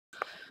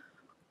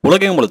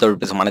உலகம் முழு தொழில்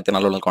பேசும் அனைத்து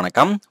நல்லவர்களுக்கு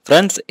வணக்கம்.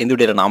 ஃப்ரெண்ட்ஸ், இந்த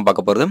வீடியோவில் நாம்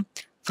பார்க்க போகிறது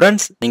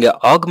ஃப்ரெண்ட்ஸ், நீங்கள்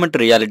augment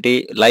reality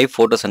live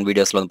photos and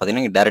வீடியோஸில் வந்து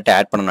பார்த்தீங்கன்னா நீங்கள் டேரெக்டாக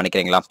ஆட் பண்ணணும்னு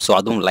நினைக்கிறீங்களா? ஸோ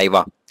அதுவும்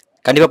லைவாக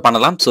கண்டிப்பாக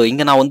பண்ணலாம். ஸோ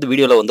இங்கே நான் வந்து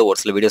வீடியோவில் வந்து ஒரு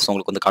சில வீடியோஸ்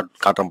உங்களுக்கு வந்து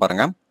காட்டுறேன்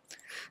பாருங்கள்.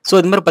 ஸோ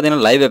இது மாதிரி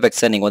பார்த்தீங்கன்னா லைவ்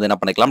எஃபெக்ட்ஸை நீங்கள் வந்து என்ன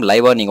பண்ணிக்கலாம்,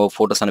 லைவாக நீங்கள்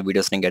ஃபோட்டோஸ் அண்ட்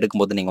வீடியோஸ் நீங்கள்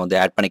எடுக்கும்போது நீங்கள் வந்து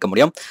ஆட் பண்ணிக்க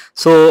முடியும்.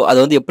 ஸோ அது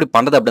வந்து எப்படி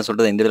பண்ணுறது அப்படின்னு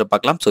சொல்லிட்டு இந்த வீடியோவில்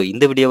பார்க்கலாம். ஸோ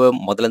இந்த வீடியோவை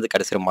முதலேருந்து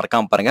கடைசி வரை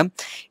மறக்காமல் பாருங்கள்.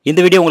 இந்த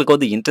வீடியோ உங்களுக்கு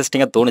வந்து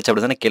இன்ட்ரெஸ்டிங்காக தோணுச்சு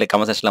அப்படின்னு கீழே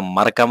கமெண்ட் செக்ஷனில்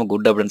மறக்காமல்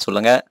குட் அப்படின்னு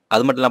சொல்லுங்கள்.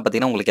 அது மட்டும் இல்லாமல்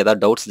பார்த்தீங்கன்னா உங்களுக்கு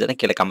ஏதாவது டவுட்ஸ்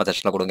இருந்தால் கீழே கமெண்ட்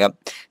செக்ஷனில் கொடுங்க.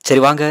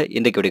 சரி, வாங்க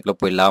இன்றைக்கு வீடியோக்குள்ளே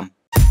போயிடலாம்.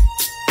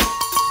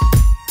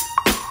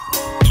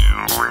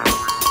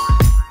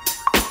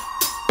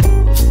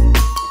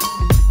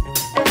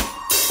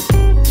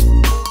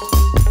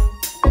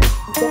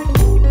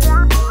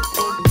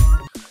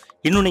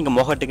 இன்னும் நீங்கள்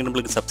மோகா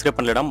டெக்னிக்கலுக்கு சப்ஸ்கிரைப்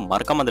பண்ணலடா,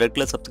 மறக்காம அந்த ரெட்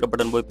கலர் சப்ஸ்கிரைப்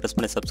பட்டன் போய் பிரஸ்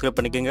பண்ணி சப்ஸ்கிரைப்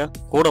பண்ணிக்கோங்க.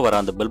 கூட வர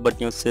அந்த பெல்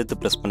பட்டனையும் சேர்த்து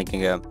பிரஸ்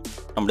பண்ணிக்கோங்க.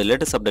 நம்மளுடைய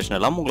லேட்டஸ்ட் அப்டேஷன்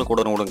எல்லாம் உங்களுக்கு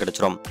கூட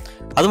கிடைச்சிடும்.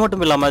 அது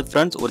மட்டும் இல்லாமல்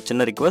ஃப்ரெண்ட்ஸ், ஒரு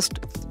சின்ன ரிக்வஸ்ட்,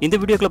 இந்த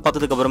வீடியோக்களை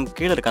பார்த்ததுக்கு அப்புறம்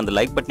கீழே இருக்க அந்த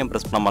லைக் பட்டனையும்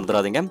பிரஸ் பண்ண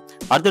மறந்துடாதீங்க.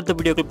 அடுத்தடுத்த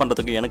வீடியோக்கள்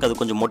பண்ணுறதுக்கு எனக்கு அது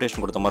கொஞ்சம்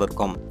மோட்டிவேஷன் கொடுத்த மாதிரி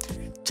இருக்கும்.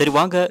 சரி,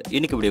 வாங்க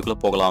இன்னைக்கு வீடியோக்குள்ள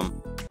போகலாம்.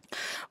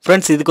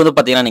 ஃப்ரெண்ட்ஸ், இதுக்கு வந்து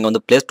பார்த்தீங்கன்னா நீங்கள்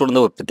வந்து ப்ளே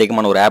ஸ்டோர்லேருந்து ஒரு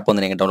பிரத்யேகமான ஒரு ஆப்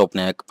வந்து நீங்கள் டவுன்லோட்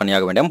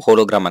பண்ணியாக வேண்டிய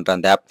ஹோலோகிராம் என்ற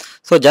அந்த ஆப்.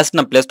 ஸோ ஜஸ்ட்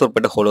நான் ப்ளே ஸ்டோர்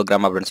போய்ட்டு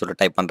ஹோலோகிராம் அப்படின்னு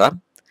சொல்லிட்டு டைப் பண்ணுறேன்.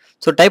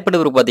 ஸோ டைப் பண்ணி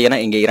பார்த்தீங்கன்னா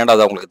இங்கே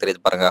இரண்டாவது உங்களுக்கு தெரியுது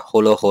பாருங்க,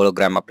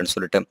 ஹோலோகிராம் அப்படின்னு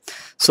சொல்லிட்டு.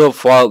 So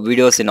for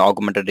videos in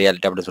augmented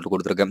reality அப்படின்னு சொல்லிட்டு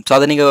கொடுத்துருக்கேன். ஸோ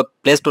அதை நீங்கள்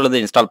ப்ளே ஸ்டோர்லேருந்து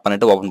இன்ஸ்டால்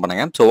பண்ணிட்டு ஓப்பன்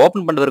பண்ணுங்க. ஸோ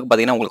ஓப்பன் பண்ணுறதுக்கு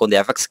பார்த்தீங்கன்னா உங்களுக்கு வந்து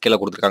எஃபெக்ட்ஸ் கீழே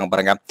கொடுத்துருக்காங்க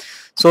பாருங்க.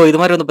 ஸோ இது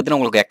மாதிரி வந்து பார்த்தீங்கன்னா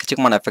உங்களுக்கு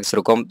எக்கச்சக்கமான எஃபெக்ட்ஸ்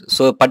இருக்கும்.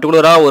 ஸோ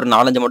பர்டிகுலராக ஒரு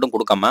 4-5 மட்டும்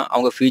கொடுக்காம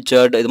அவங்க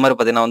ஃபீச்சர்டு இது மாதிரி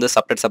பார்த்தீங்கன்னா வந்து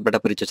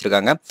செப்பரேட்டாக பிரித்து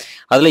வச்சிருக்காங்க.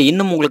 அதில்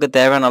இன்னும் உங்களுக்கு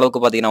தேவையான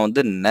அளவுக்கு பார்த்தீங்கன்னா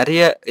வந்து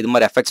நிறைய இது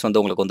மாதிரி எஃபெக்ட்ஸ்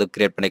வந்து உங்களுக்கு வந்து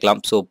கிரியேட்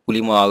பண்ணிக்கலாம். ஸோ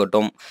புலிமோ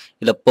ஆகட்டும்,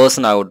 இல்லை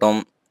பர்சன்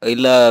ஆகட்டும்,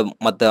 இல்லை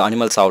மற்ற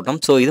அனிமல்ஸ் ஆகட்டும்.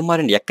 ஸோ இது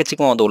மாதிரி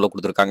எக்கச்சக்கமாக வந்து உள்ள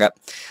கொடுத்துருக்காங்க.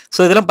 ஸோ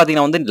இதெல்லாம்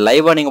பார்த்தீங்கன்னா வந்து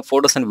லைவாக நீங்கள்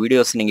ஃபோட்டோஸ் அண்ட்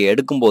வீடியோஸ் நீங்கள்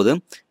எடுக்கும்போது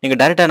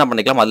நீங்கள் டேரெக்டாக என்ன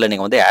பண்ணிக்கலாம், அதில்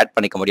நீங்கள் வந்து ஆட்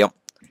பண்ணிக்க முடியும்.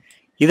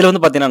 இதில் வந்து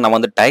பார்த்தீங்கன்னா நான்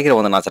வந்து டைகரை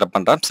வந்து நான் செலக்ட்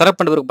பண்ணுறேன். செலக்ட்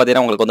பண்ணுறதுக்கு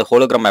பார்த்தீங்கன்னா உங்களுக்கு வந்து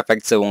ஹோலோகிராம்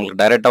எஃபெக்ட்ஸ் உங்களுக்கு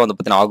டேரெக்டாக வந்து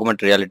பார்த்தீங்கன்னா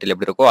ஆகுமெண்ட் ரியாலிட்டியில்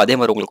எப்படி இருக்கோ அதே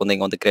மாதிரி உங்களுக்கு வந்து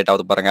இங்கே வந்து கிரியேட்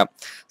ஆகுது பாருங்க.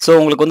 ஸோ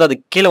உங்களுக்கு வந்து அது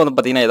கீழே வந்து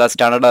பார்த்தீங்கன்னா ஏதாவது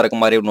ஸ்டாண்டர்டாக இருக்க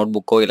மாதிரி நோட்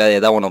புக்கோ இல்லை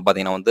ஏதாவது ஒன்று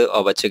பார்த்தீங்கன்னா வந்து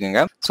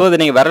வச்சுக்கோங்க. ஸோ இதை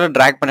நீங்கள் வேற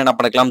ட்ராக் பண்ணி என்ன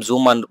பண்ணிக்கலாம்,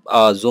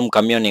 ஜூம்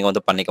கம்மியும் நீங்கள்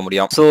வந்து பண்ணிக்க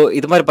முடியும். ஸோ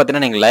இது மாதிரி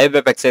பார்த்தீங்கன்னா நீங்கள் லைவ்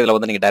எஃபெக்ட்ஸ் இதில்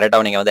வந்து நீங்கள்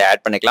டேரெக்டாக நீங்கள் வந்து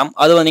ஆட் பண்ணிக்கலாம்.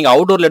 அது வந்து நீங்கள்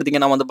அவுட்டோரில்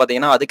எடுத்தீங்கன்னா வந்து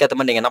பார்த்தீங்கன்னா அதுக்கேற்ற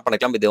மாதிரி நீங்கள் என்ன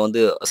பண்ணிக்கலாம், இது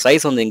வந்து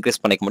சைஸ் வந்து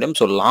இன்க்ரீஸ் பண்ணிக்க முடியும்.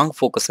 ஸோ லாங்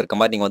ஃபோக்கஸ் இருக்க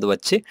மாதிரி நீங்கள் வந்து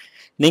வச்சு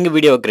நீங்கள்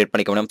வீடியோவை கிரியேட்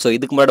பண்ணிக்க முடியும். ஸோ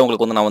இதுக்கு முன்னாடி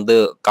உங்களுக்கு வந்து நான் வந்து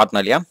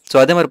காட்டினேன் இல்லையா. ஸோ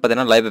அதே மாதிரி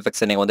பார்த்தீங்கன்னா லைவ்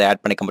எஃபெக்ட்ஸை நீங்கள் வந்து ஆட்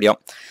பண்ணிக்க முடியும்.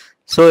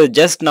 ஸோ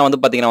ஜஸ்ட் நான் வந்து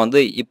பார்த்தீங்கன்னா வந்து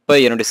இப்போ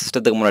என்னுடைய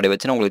சிஸ்டத்துக்கு முன்னாடி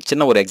வச்சு நான் உங்களுக்கு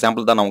சின்ன ஒரு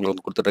எக்ஸாம்பிள் தான் நான்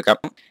உங்களுக்கு கொடுத்துருக்கேன்.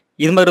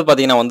 இது மாதிரி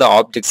பார்த்தீங்கன்னா வந்து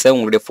ஆப்ஜெக்ட்ஸை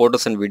உங்களுடைய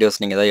ஃபோட்டோஸ் அண்ட் வீடியோஸ்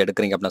நீங்கள் ஏதாவது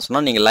எடுக்கிறீங்க அப்படின்னு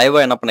சொன்னால் நீங்கள்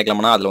லைவாக என்ன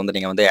பண்ணிக்கலாம்னா அதில் வந்து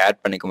நீங்கள் வந்து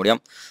ஆட் பண்ணிக்க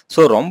முடியும்.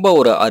 ஸோ ரொம்ப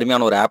ஒரு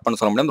அருமையான ஒரு ஆப்னு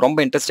சொல்ல முடியும்.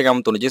 ரொம்ப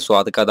இன்ட்ரெஸ்டிங்காகவும் தோணுச்சு. ஸோ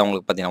அதுக்காக தான்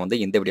உங்களுக்கு பார்த்தீங்கன்னா வந்து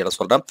இந்த வீடியோவில்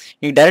சொல்கிறேன்.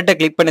 நீங்கள் டேரெக்டாக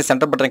கிளிக் பண்ணி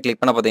சென்டர் பட்டன்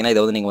கிளிக் பண்ண பார்த்தீங்கன்னா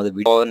இதை வந்து நீங்கள் வந்து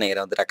வீடியோ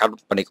நீங்கள் வந்து ரெக்கார்ட்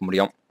பண்ணிக்க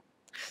முடியும்.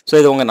 ஸோ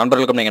இது உங்கள்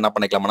நண்பர்களுக்கும் நீங்கள் என்ன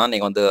பண்ணிக்கலாம்னா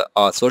நீங்கள் வந்து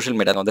சோஷியல்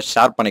மீடியாவில் வந்து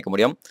ஷேர் பண்ணிக்க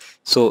முடியும்.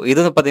 ஸோ இது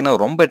வந்து பார்த்தீங்கன்னா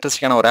ரொம்ப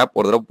இன்ட்ரெஸ்டிங்கான ஒரு ஆப்.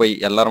 ஒரு தடவை போய்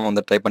எல்லாரும்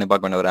வந்து ட்ரை பண்ணி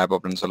பார்க்க வேண்டிய ஒரு ஆப்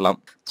அப்படின்னு சொல்லலாம்.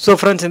 ஸோ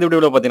ஃப்ரெண்ட்ஸ், இந்த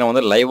வீடியோவில் பார்த்தீங்கன்னா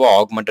வந்து லைவ்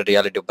ஆகுமெண்டட்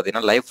ரியாலிட்டி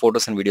பார்த்தீங்கன்னா லைவ்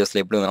ஃபோட்டோஸ் அண்ட் வீடியோஸில்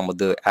எப்படி நம்ம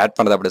வந்து ஆட்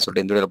பண்ணுறது அப்படின்னு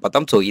சொல்லிட்டு இந்த வீடியோவில்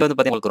பார்த்தோம். ஸோ இது வந்து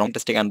பார்த்தீங்கன்னா உங்களுக்கு ரொம்ப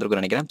இன்ட்ரெஸ்டிங்காக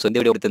இருந்திருக்குன்னு நினைக்கிறேன். ஸோ இந்த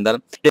வீடியோ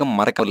இருந்தாலும்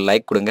மறக்க ஒரு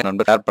லைக் கொடுங்க,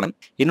 நண்பர் ஷேர் பண்ணுங்க.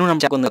 இன்னும்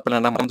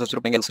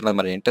நம்ம சொன்ன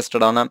மாதிரி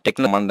இன்ட்ரெஸ்டடான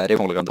டெக்னாலஜி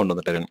நிறைய உங்களுக்கு கொண்டு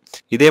வந்துட்டு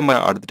இதே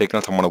மாதிரி அடுத்த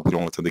டெக்னாலஜி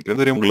சம்பந்தப்பட்ட உங்களை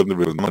சந்திக்கிறேன்.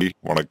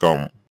 உங்களுக்கு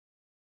வணக்கம்.